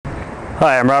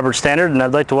Hi, I'm Robert Stannard, and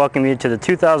I'd like to welcome you to the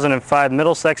 2005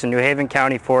 Middlesex and New Haven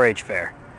County 4-H Fair.